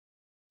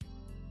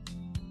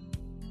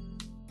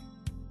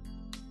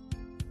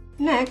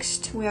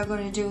Next we are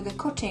going to do the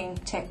cutting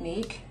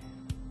technique,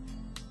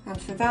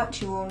 and for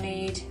that you will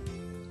need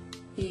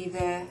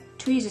either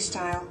tweezer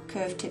style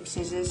curved tip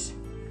scissors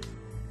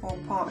or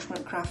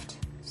Parchment craft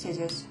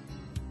scissors.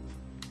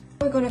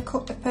 We're going to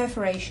cut the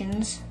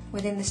perforations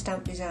within the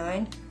stamp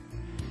design.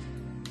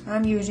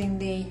 I'm using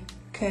the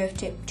curved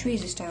tip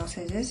tweezer style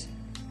scissors.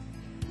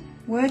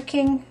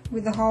 Working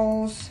with the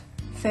holes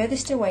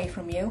furthest away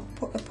from you,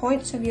 put the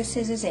points of your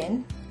scissors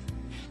in,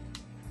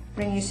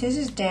 bring your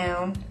scissors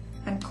down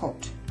and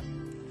cut.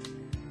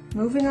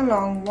 Moving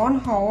along one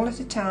hole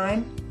at a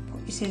time, put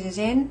your scissors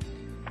in,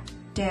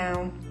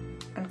 down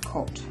and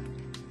cut.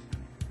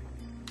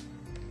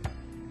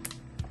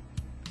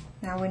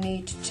 Now we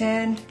need to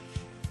turn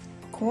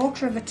a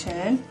quarter of a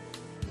turn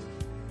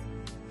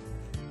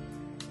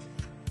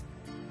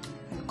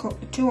and cut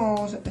the 2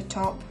 holes at the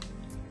top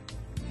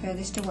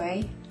furthest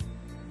away.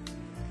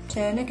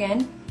 Turn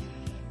again,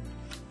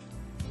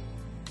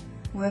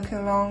 work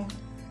along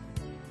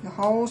the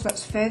holes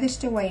that's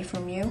furthest away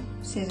from you,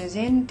 scissors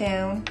in,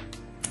 down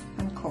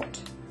and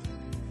cut.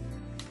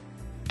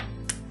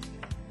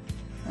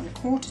 And a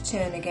quarter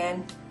turn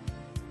again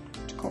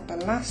to cut the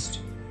last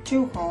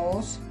 2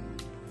 holes,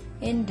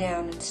 in,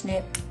 down and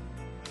snip,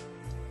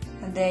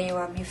 and there you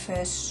have your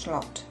first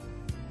slot.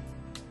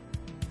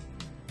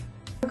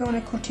 We're going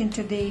to cut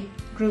into the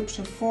groups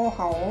of 4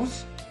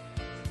 holes,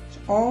 so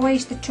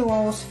always the 2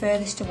 holes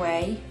furthest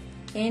away,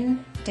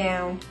 in,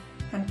 down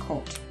and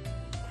cut.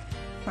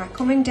 By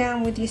coming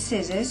down with your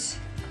scissors,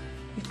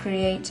 you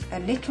create a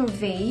little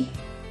V,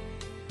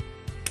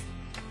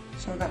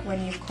 so that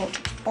when you cut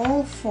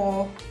all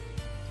 4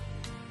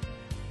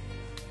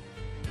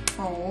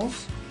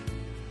 holes,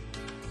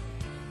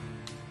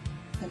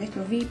 the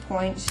little V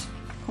points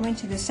come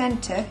into the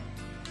centre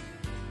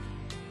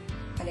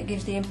and it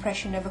gives the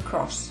impression of a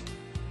cross.